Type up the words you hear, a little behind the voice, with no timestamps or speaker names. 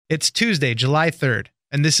It's Tuesday, July 3rd,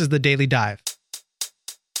 and this is the Daily Dive.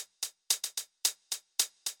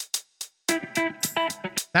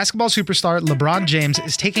 Basketball superstar LeBron James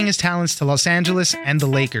is taking his talents to Los Angeles and the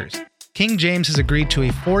Lakers. King James has agreed to a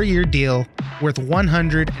 4-year deal worth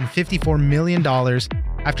 $154 million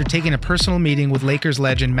after taking a personal meeting with Lakers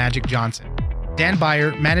legend Magic Johnson. Dan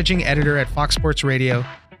Beyer, managing editor at Fox Sports Radio,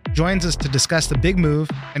 joins us to discuss the big move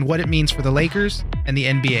and what it means for the Lakers and the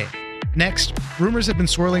NBA. Next, rumors have been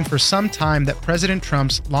swirling for some time that President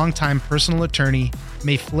Trump's longtime personal attorney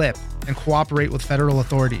may flip and cooperate with federal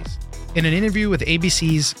authorities. In an interview with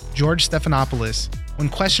ABC's George Stephanopoulos, when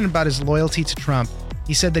questioned about his loyalty to Trump,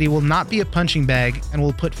 he said that he will not be a punching bag and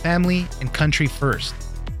will put family and country first.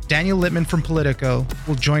 Daniel Littman from Politico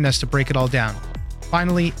will join us to break it all down.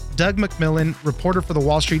 Finally, Doug McMillan, reporter for the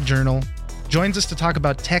Wall Street Journal, joins us to talk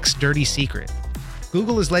about tech's dirty secret.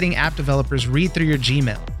 Google is letting app developers read through your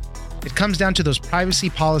Gmail. It comes down to those privacy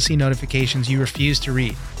policy notifications you refuse to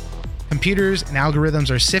read. Computers and algorithms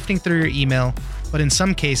are sifting through your email, but in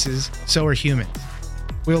some cases, so are humans.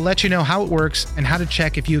 We'll let you know how it works and how to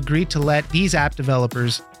check if you agreed to let these app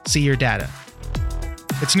developers see your data.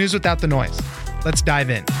 It's news without the noise. Let's dive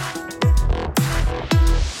in.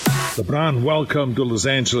 LeBron, welcome to Los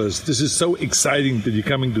Angeles. This is so exciting that you're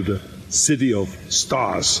coming to the city of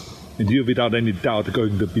stars. And you're without any doubt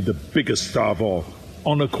going to be the biggest star of all,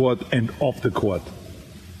 on the court and off the court.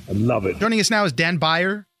 I love it. Joining us now is Dan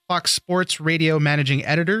Beyer, Fox Sports Radio managing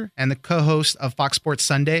editor and the co-host of Fox Sports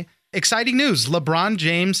Sunday. Exciting news. LeBron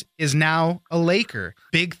James is now a Laker.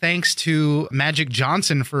 Big thanks to Magic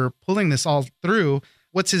Johnson for pulling this all through.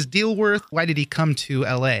 What's his deal worth? Why did he come to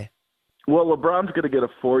LA? Well, LeBron's going to get a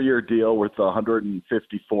 4-year deal worth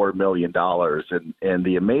 $154 million. And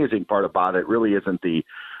the amazing part about it really isn't the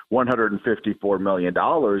 $154 million,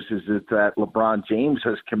 is that LeBron James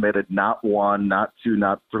has committed not 1, not 2,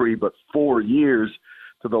 not 3, but 4 years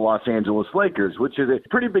to the Los Angeles Lakers, which is a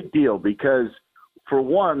pretty big deal because, for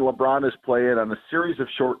one, LeBron is playing on a series of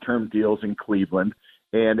short-term deals in Cleveland,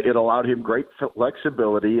 and it allowed him great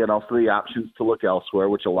flexibility and also the options to look elsewhere,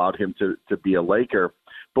 which allowed him to be a Laker.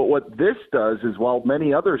 But what this does is, while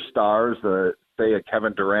many other stars, say a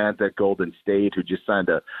Kevin Durant at Golden State, who just signed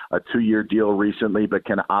a 2-year deal recently but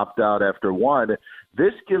can opt out after 1,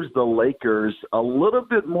 this gives the Lakers a little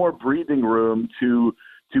bit more breathing room to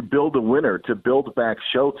build a winner, to build back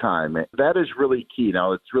Showtime. That is really key.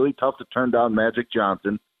 Now, it's really tough to turn down Magic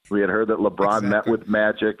Johnson. We had heard that LeBron met with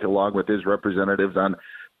Magic along with his representatives on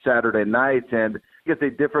Saturday night, and it's a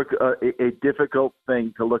difficult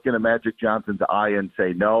thing to look into Magic Johnson's eye and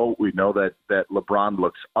say no. We know that LeBron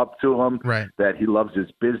looks up to him, right, that he loves his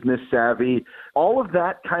business savvy. All of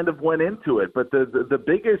that kind of went into it. But the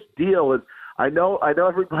biggest deal is, I know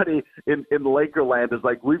everybody in Lakerland is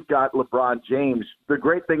like, we've got LeBron James. The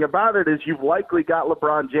great thing about it is you've likely got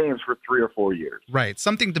LeBron James for 3 or 4 years. Right.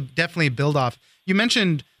 Something to definitely build off. You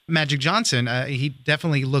mentioned Magic Johnson. He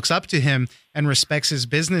definitely looks up to him and respects his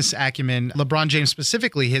business acumen. LeBron James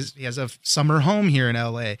specifically, he has a summer home here in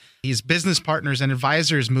LA. His business partners and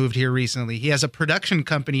advisors moved here recently. He has a production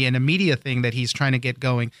company and a media thing that he's trying to get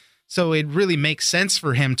going. So it really makes sense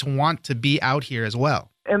for him to want to be out here as well.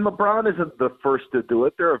 And LeBron isn't the first to do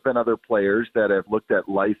it. There have been other players that have looked at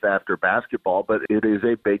life after basketball, but it is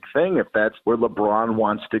a big thing. If that's where LeBron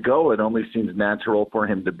wants to go, it only seems natural for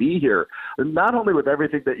him to be here. And not only with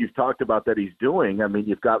everything that you've talked about that he's doing. I mean,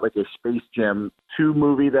 you've got like a Space Jam 2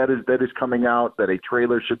 movie that is coming out, that a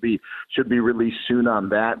trailer should be released soon on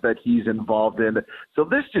that he's involved in. So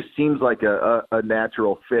this just seems like a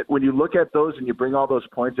natural fit. When you look at those and you bring all those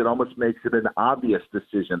points, it almost makes it an obvious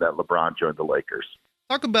decision that LeBron joined the Lakers.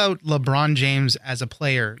 Talk about LeBron James as a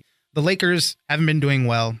player. The Lakers haven't been doing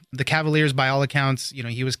well. The Cavaliers, by all accounts,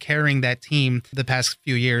 he was carrying that team the past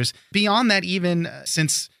few years. Beyond that, even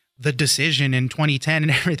since the decision in 2010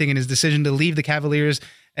 and everything, and his decision to leave the Cavaliers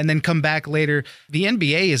and then come back later, the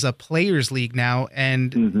NBA is a players' league now,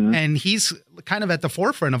 and he's kind of at the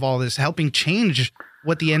forefront of all this, helping change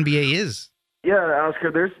what the NBA is. Yeah,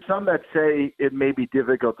 Oscar, there's some that say it may be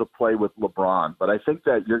difficult to play with LeBron, but I think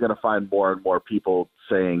that you're going to find more and more people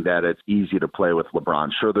saying that it's easy to play with LeBron.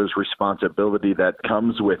 Sure, there's responsibility that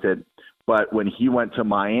comes with it, but when he went to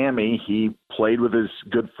Miami, he played with his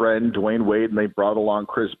good friend Dwayne Wade, and they brought along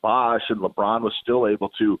Chris Bosh, and LeBron was still able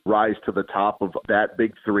to rise to the top of that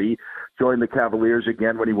big three. Joined the Cavaliers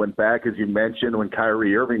again when he went back, as you mentioned, when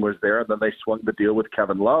Kyrie Irving was there, and then they swung the deal with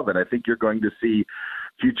Kevin Love. And I think you're going to see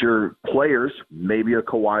future players, maybe a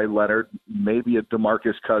Kawhi Leonard, maybe a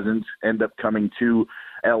DeMarcus Cousins, end up coming to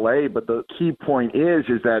L.A. But the key point is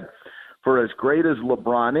that for as great as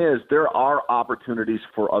LeBron is, there are opportunities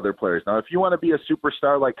for other players. Now, if you want to be a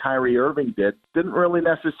superstar like Kyrie Irving didn't really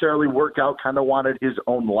necessarily work out, kind of wanted his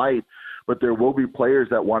own light, but there will be players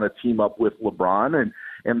that want to team up with LeBron,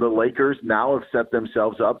 and the Lakers now have set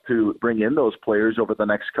themselves up to bring in those players over the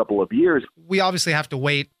next couple of years. We obviously have to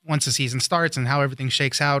wait once the season starts and how everything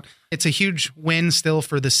shakes out. It's a huge win still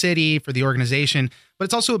for the city, for the organization, but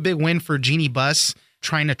it's also a big win for Jeannie Buss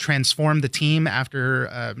trying to transform the team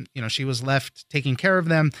after she was left taking care of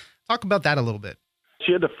them. Talk about that a little bit.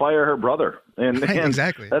 She had to fire her brother. And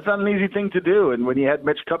exactly. That's not an easy thing to do. And when you had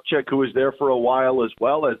Mitch Kupchak, who was there for a while as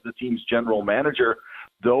well as the team's general manager,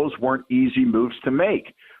 those weren't easy moves to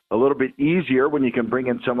make. A little bit easier when you can bring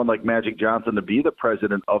in someone like Magic Johnson to be the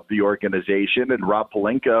president of the organization, and Rob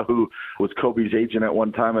Pelinka, who was Kobe's agent at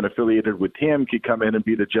one time and affiliated with him, could come in and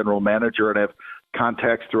be the general manager and have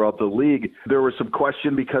contacts throughout the league. There was some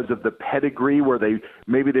question because of the pedigree where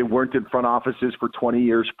maybe they weren't in front offices for 20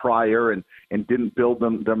 years prior and didn't build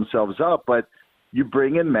themselves up, but you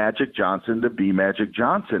bring in Magic Johnson to be Magic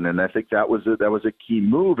Johnson, and I think that was a key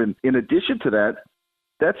move. And in addition to that,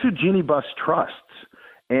 that's who Jeannie Buss trusts.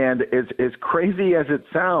 And as crazy as it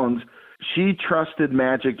sounds, she trusted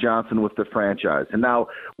Magic Johnson with the franchise. And now,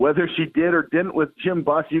 whether she did or didn't with Jim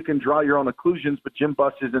Buss, you can draw your own conclusions, but Jim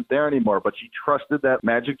Buss isn't there anymore. But she trusted that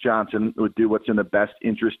Magic Johnson would do what's in the best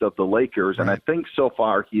interest of the Lakers. Right. And I think so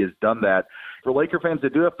far he has done that. For Laker fans, they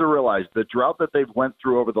do have to realize the drought that they've went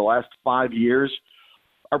through over the last 5 years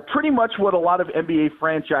are pretty much what a lot of NBA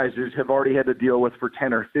franchises have already had to deal with for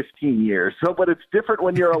 10 or 15 years. So, but it's different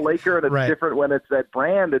when you're a Laker, and it's right. different when it's that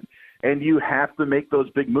brand, and you have to make those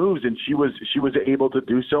big moves. And she was able to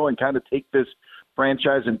do so and kind of take this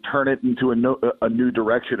franchise and turn it into a new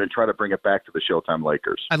direction and try to bring it back to the Showtime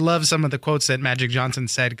Lakers. I love some of the quotes that Magic Johnson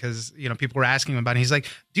said because, people were asking him about it. He's like,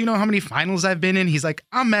 do you know how many finals I've been in? He's like,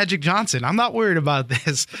 I'm Magic Johnson. I'm not worried about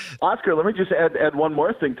this. Oscar, let me just add one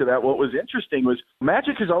more thing to that. What was interesting was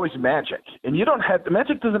Magic is always Magic. And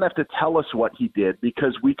Magic doesn't have to tell us what he did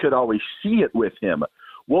because we could always see it with him.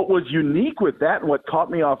 What was unique with that and what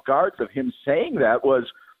caught me off guard of him saying that was,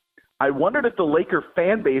 I wondered if the Laker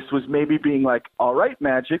fan base was maybe being like, all right,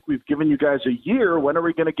 Magic, we've given you guys a year. When are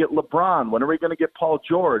we going to get LeBron? When are we going to get Paul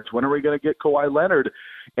George? When are we going to get Kawhi Leonard?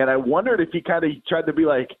 And I wondered if he kind of tried to be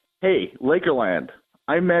like, hey, Lakerland,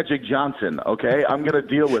 I'm Magic Johnson, okay? I'm going to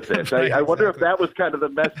deal with this. Right, I wonder if that was kind of the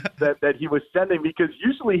message that he was sending, because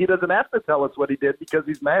usually he doesn't have to tell us what he did because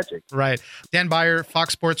he's Magic. Right. Dan Beyer,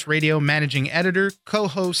 Fox Sports Radio managing editor,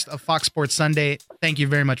 co-host of Fox Sports Sunday. Thank you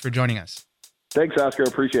very much for joining us. Thanks, Oscar.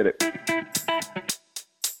 Appreciate it.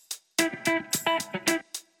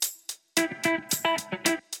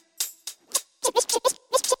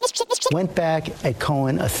 Went back at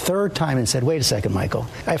Cohen a third time and said, wait a second, Michael.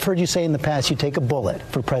 I've heard you say in the past you take a bullet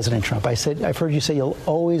for President Trump. I've heard you say you'll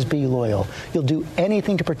always be loyal. You'll do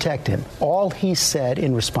anything to protect him. All he said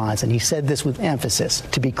in response, and he said this with emphasis,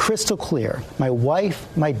 to be crystal clear, my wife,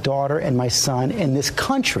 my daughter, and my son in this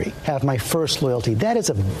country have my first loyalty. That is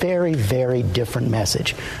a very, very different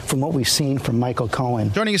message from what we've seen from Michael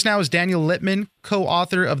Cohen. Joining us now is Daniel Littman,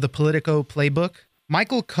 co-author of the Politico Playbook.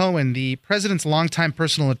 Michael Cohen, the president's longtime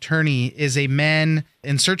personal attorney, is a man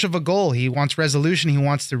in search of a goal. He wants resolution. He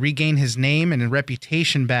wants to regain his name and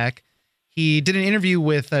reputation back. He did an interview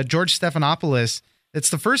with George Stephanopoulos. It's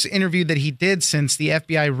the first interview that he did since the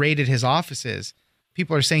FBI raided his offices.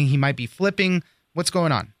 People are saying he might be flipping. What's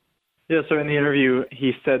going on? Yeah, so in the interview,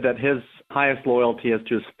 he said that his highest loyalty is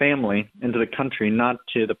to his family and to the country, not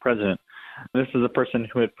to the president. This is a person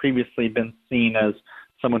who had previously been seen as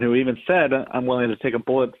someone who even said, I'm willing to take a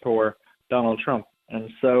bullet for Donald Trump. And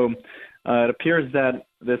so it appears that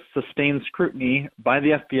this sustained scrutiny by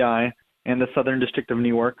the FBI and the Southern District of New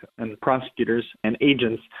York and prosecutors and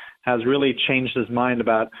agents has really changed his mind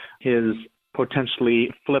about his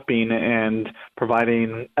potentially flipping and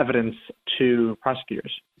providing evidence to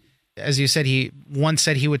prosecutors. As you said, he once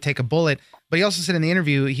said he would take a bullet, but he also said in the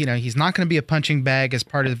interview, he's not going to be a punching bag as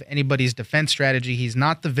part of anybody's defense strategy. He's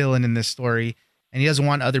not the villain in this story, and he doesn't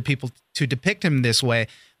want other people to depict him this way.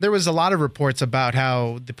 There was a lot of reports about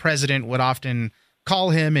how the president would often call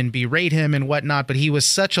him and berate him and whatnot, but he was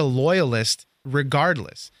such a loyalist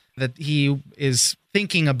regardless that he is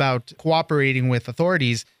thinking about cooperating with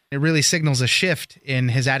authorities. It really signals a shift in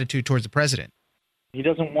his attitude towards the president. He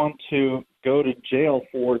doesn't want to go to jail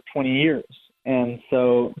for 20 years. And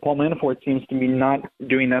so Paul Manafort seems to be not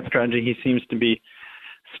doing that strategy. He seems to be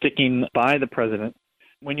sticking by the president.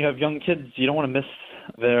 When you have young kids, you don't want to miss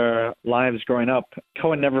their lives growing up.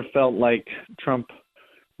 Cohen never felt like Trump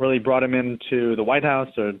really brought him into the White House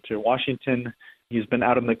or to Washington He's been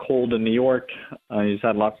out in the cold in New York. He's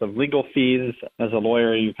had lots of legal fees. As a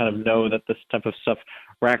lawyer, you kind of know that this type of stuff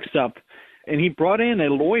racks up. And he brought in a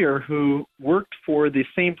lawyer who worked for the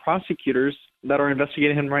same prosecutors that are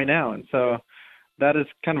investigating him right now. And so that is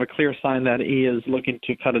kind of a clear sign that he is looking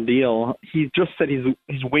to cut a deal. He just said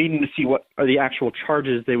he's waiting to see what are the actual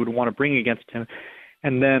charges they would want to bring against him.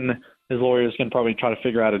 And then his lawyer is going to probably try to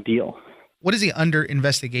figure out a deal. What is he under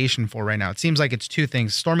investigation for right now? It seems like it's two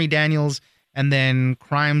things, Stormy Daniels and then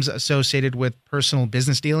crimes associated with personal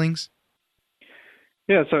business dealings.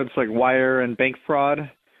 Yeah, so it's like wire and bank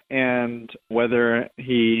fraud and whether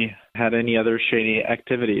he had any other shady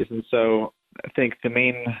activities. And so I think the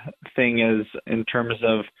main thing is in terms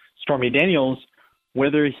of Stormy Daniels,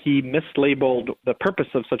 whether he mislabeled the purpose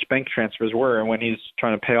of such bank transfers were when he's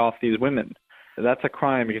trying to pay off these women. That's a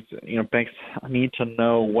crime because, banks need to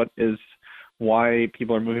know why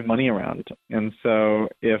people are moving money around. And so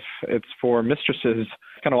if it's for mistresses, it's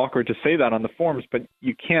kind of awkward to say that on the forms, but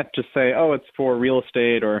you can't just say, oh, it's for real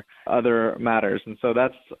estate or other matters. And so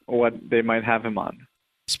that's what they might have him on.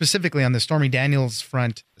 Specifically on the Stormy Daniels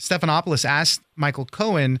front, Stephanopoulos asked Michael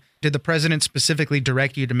Cohen, did the president specifically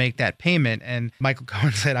direct you to make that payment? And Michael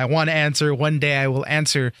Cohen said, I want to answer. One day I will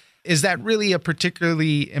answer. Is that really a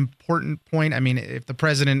particularly important point? I mean, if the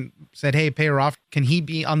president said, hey, pay her off, can he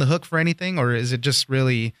be on the hook for anything? Or is it just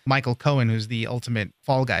really Michael Cohen who's the ultimate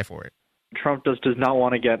fall guy for it? Trump does not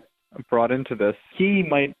want to get brought into this. He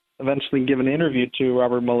might eventually give an interview to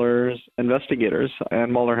Robert Mueller's investigators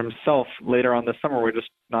and Mueller himself later on this summer. We're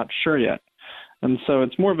just not sure yet. And so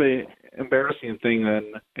it's more of a embarrassing thing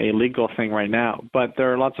than a legal thing right now. But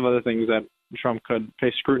there are lots of other things that Trump could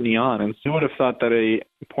face scrutiny on. And who would have thought that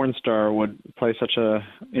a porn star would play such a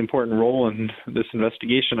important role in this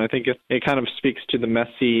investigation? I think it kind of speaks to the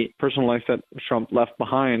messy personal life that Trump left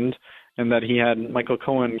behind and that he had Michael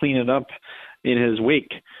Cohen clean it up in his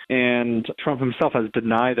wake. And Trump himself has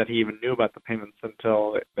denied that he even knew about the payments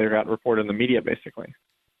until they got reported in the media, basically.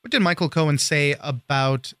 What did Michael Cohen say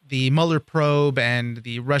about the Mueller probe and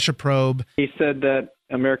the Russia probe? He said that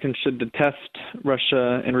Americans should detest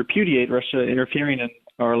Russia and repudiate Russia interfering in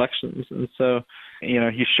our elections. And so,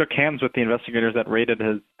 he shook hands with the investigators that raided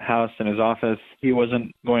his house and his office. He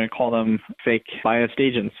wasn't going to call them fake biased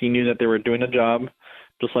agents. He knew that they were doing a job,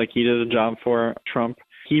 just like he did a job for Trump.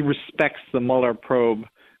 He respects the Mueller probe.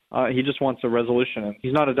 He just wants a resolution.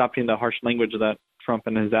 He's not adopting the harsh language that Trump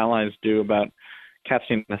and his allies do about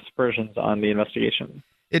casting aspersions on the investigation.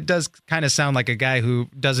 It does kind of sound like a guy who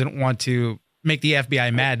doesn't want to make the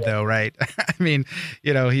FBI mad, though, right? I mean,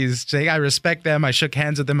 he's saying, I respect them. I shook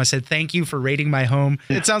hands with them. I said, thank you for raiding my home.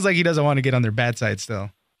 It sounds like he doesn't want to get on their bad side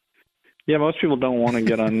still. Yeah, most people don't want to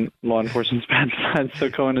get on law enforcement's bad side.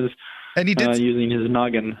 So Cohen is using his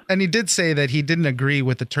noggin. And he did say that he didn't agree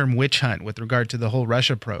with the term witch hunt with regard to the whole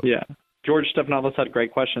Russia probe. Yeah. George Stephanopoulos had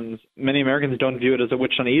great questions. Many Americans don't view it as a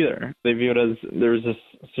witch hunt either. They view it as there's this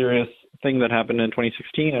serious thing that happened in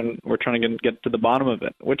 2016, and we're trying to get to the bottom of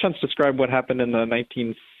it. Witch hunts describe what happened in the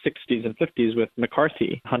 1960s and 50s with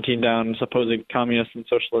McCarthy, hunting down supposed communists and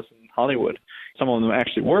socialists in Hollywood. Some of them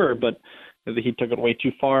actually were, but he took it way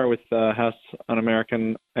too far with the House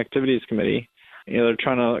Un-American Activities Committee. They're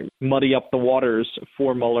trying to muddy up the waters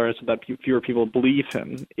for Mueller so that fewer people believe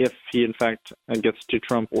him if he, in fact, gets to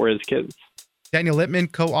Trump or his kids. Daniel Lippman,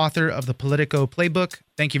 co-author of the Politico Playbook.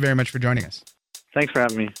 Thank you very much for joining us. Thanks for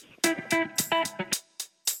having me.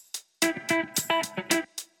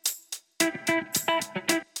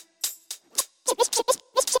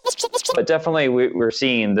 But definitely we're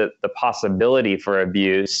seeing the possibility for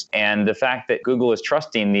abuse, and the fact that Google is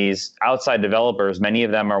trusting these outside developers, many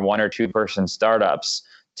of them are 1 or 2 person startups,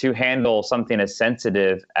 to handle something as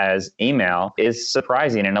sensitive as email is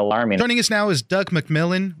surprising and alarming. Joining us now is Doug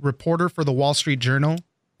McMillan, reporter for the Wall Street Journal.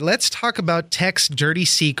 Let's talk about tech's dirty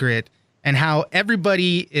secret and how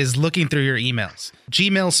everybody is looking through your emails.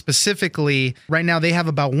 Gmail specifically, right now they have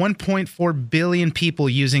about 1.4 billion people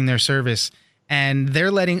using their service. And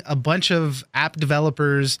they're letting a bunch of app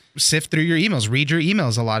developers sift through your emails, read your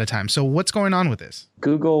emails a lot of times. So what's going on with this?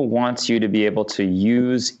 Google wants you to be able to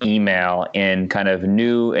use email in kind of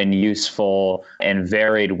new and useful and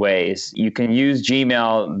varied ways. You can use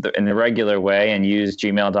Gmail in the regular way and use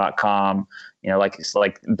gmail.com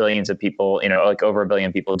like billions of people, like over 1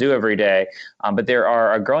 billion people do every day. But there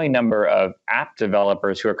are a growing number of app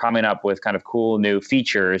developers who are coming up with kind of cool new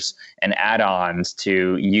features and add-ons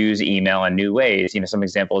to use email in new ways. Some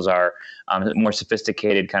examples are more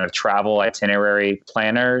sophisticated kind of travel itinerary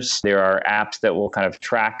planners. There are apps that will kind of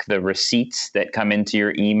track the receipts that come into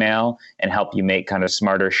your email and help you make kind of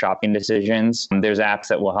smarter shopping decisions. There's apps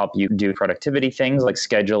that will help you do productivity things like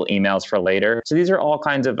schedule emails for later. So these are all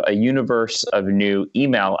kinds of a universe of new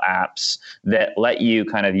email apps that let you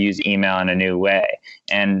kind of use email in a new way.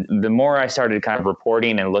 And the more I started kind of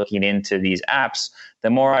reporting and looking into these apps, the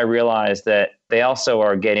more I realized that they also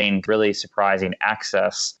are getting really surprising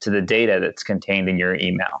access to the data that's contained in your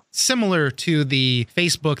email. Similar to the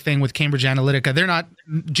Facebook thing with Cambridge Analytica,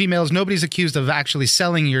 Gmail's nobody's accused of actually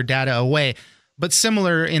selling your data away. But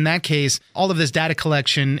similar in that case, all of this data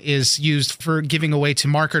collection is used for giving away to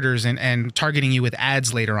marketers and targeting you with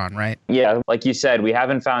ads later on, right? Yeah, like you said, we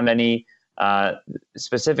haven't found any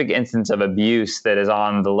specific instance of abuse that is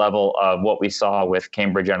on the level of what we saw with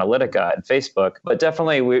Cambridge Analytica and Facebook. But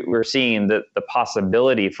definitely we're seeing the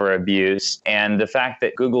possibility for abuse, and the fact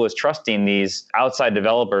that Google is trusting these outside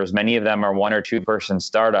developers, many of them are 1 or 2 person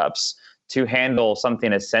startups, to handle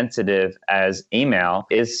something as sensitive as email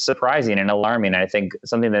is surprising and alarming. I think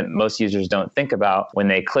something that most users don't think about when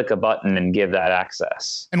they click a button and give that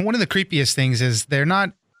access. And one of the creepiest things is they're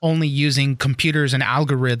not only using computers and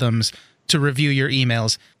algorithms to review your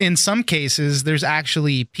emails. In some cases, there's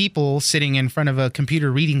actually people sitting in front of a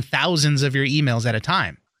computer reading thousands of your emails at a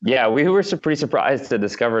time. Yeah, we were pretty surprised to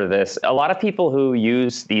discover this. A lot of people who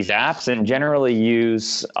use these apps and generally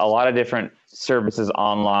use a lot of different services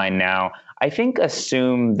online now, I think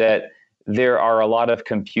assume that there are a lot of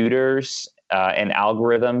computers and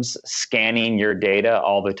algorithms scanning your data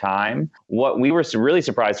all the time. What we were really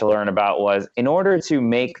surprised to learn about was, in order to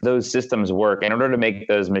make those systems work, in order to make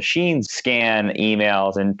those machines scan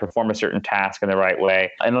emails and perform a certain task in the right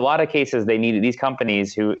way, in a lot of cases, these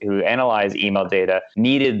companies who analyze email data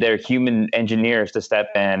needed their human engineers to step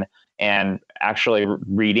in and actually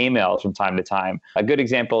read emails from time to time. A good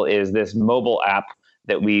example is this mobile app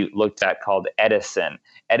that we looked at called Edison.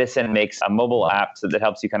 Edison makes a mobile app that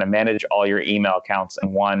helps you kind of manage all your email accounts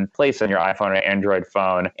in one place on your iPhone or Android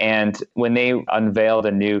phone. And when they unveiled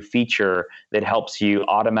a new feature that helps you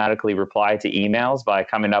automatically reply to emails by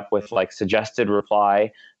coming up with like suggested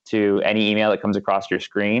reply to any email that comes across your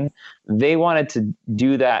screen, they wanted to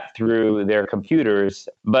do that through their computers,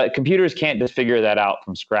 but computers can't just figure that out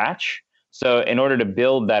from scratch. So in order to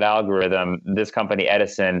build that algorithm, this company,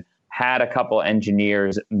 Edison, had a couple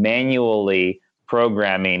engineers manually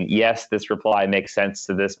programming, yes, this reply makes sense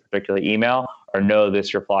to this particular email, or no,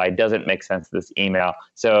 this reply doesn't make sense to this email.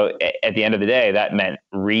 So at the end of the day, that meant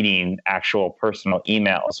reading actual personal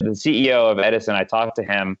emails. The CEO of Edison, I talked to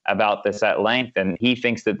him about this at length, and he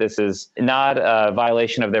thinks that this is not a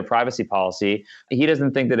violation of their privacy policy. He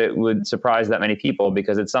doesn't think that it would surprise that many people,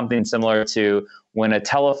 because it's something similar to when a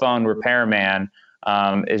telephone repairman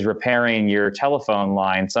is repairing your telephone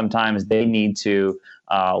line. Sometimes they need to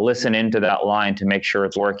listen into that line to make sure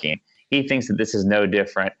it's working. He thinks that this is no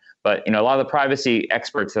different. But a lot of the privacy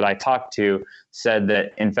experts that I talked to said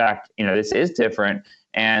that, in fact, this is different,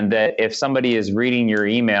 and that if somebody is reading your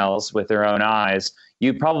emails with their own eyes,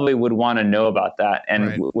 you probably would want to know about that. And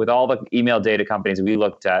right. With all the email data companies we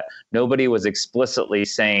looked at, nobody was explicitly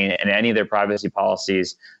saying in any of their privacy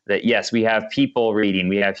policies that, yes, we have people reading,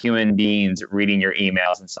 we have human beings reading your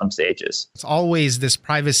emails in some stages. It's always this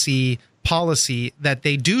privacy policy that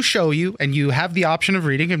they do show you, and you have the option of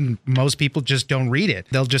reading, and most people just don't read it.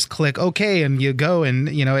 They'll just click OK and you go, and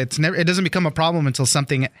it doesn't become a problem until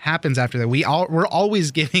something happens after that. We're always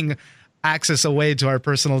giving access away to our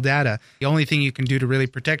personal data. The only thing you can do to really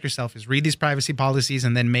protect yourself is read these privacy policies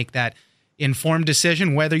and then make that informed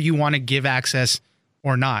decision whether you want to give access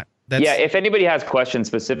or not. Yeah, if anybody has questions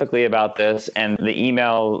specifically about this and the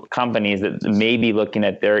email companies that may be looking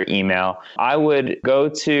at their email, I would go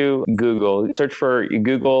to Google, search for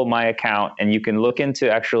Google My Account, and you can look into,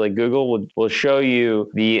 actually Google will show you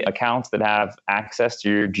the accounts that have access to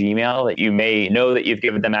your Gmail that you may know that you've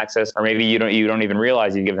given them access, or maybe you don't even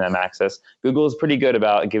realize you've given them access. Google is pretty good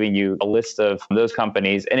about giving you a list of those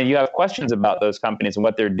companies. And if you have questions about those companies and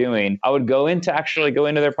what they're doing, I would go into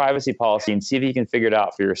their privacy policy and see if you can figure it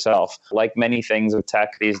out for yourself. Like many things with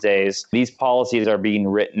tech these days, these policies are being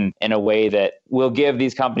written in a way that will give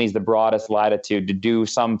these companies the broadest latitude to do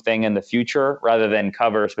something in the future rather than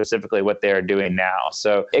cover specifically what they're doing now.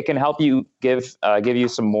 So it can help you give you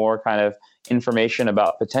some more kind of information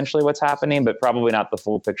about potentially what's happening, but probably not the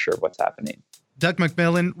full picture of what's happening. Doug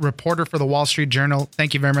McMillan, reporter for the Wall Street Journal,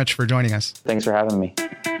 thank you very much for joining us. Thanks for having me.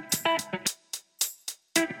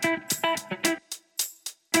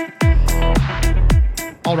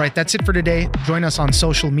 All right, that's it for today. Join us on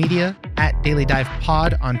social media at Daily Dive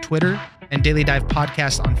Pod on Twitter and Daily Dive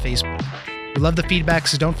Podcast on Facebook. We love the feedback,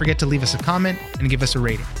 so don't forget to leave us a comment and give us a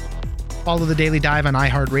rating. Follow The Daily Dive on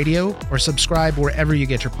iHeartRadio or subscribe wherever you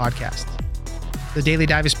get your podcasts. The Daily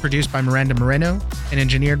Dive is produced by Miranda Moreno and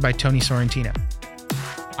engineered by Tony Sorrentino.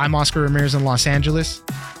 I'm Oscar Ramirez in Los Angeles,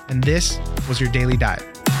 and this was your Daily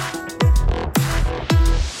Dive.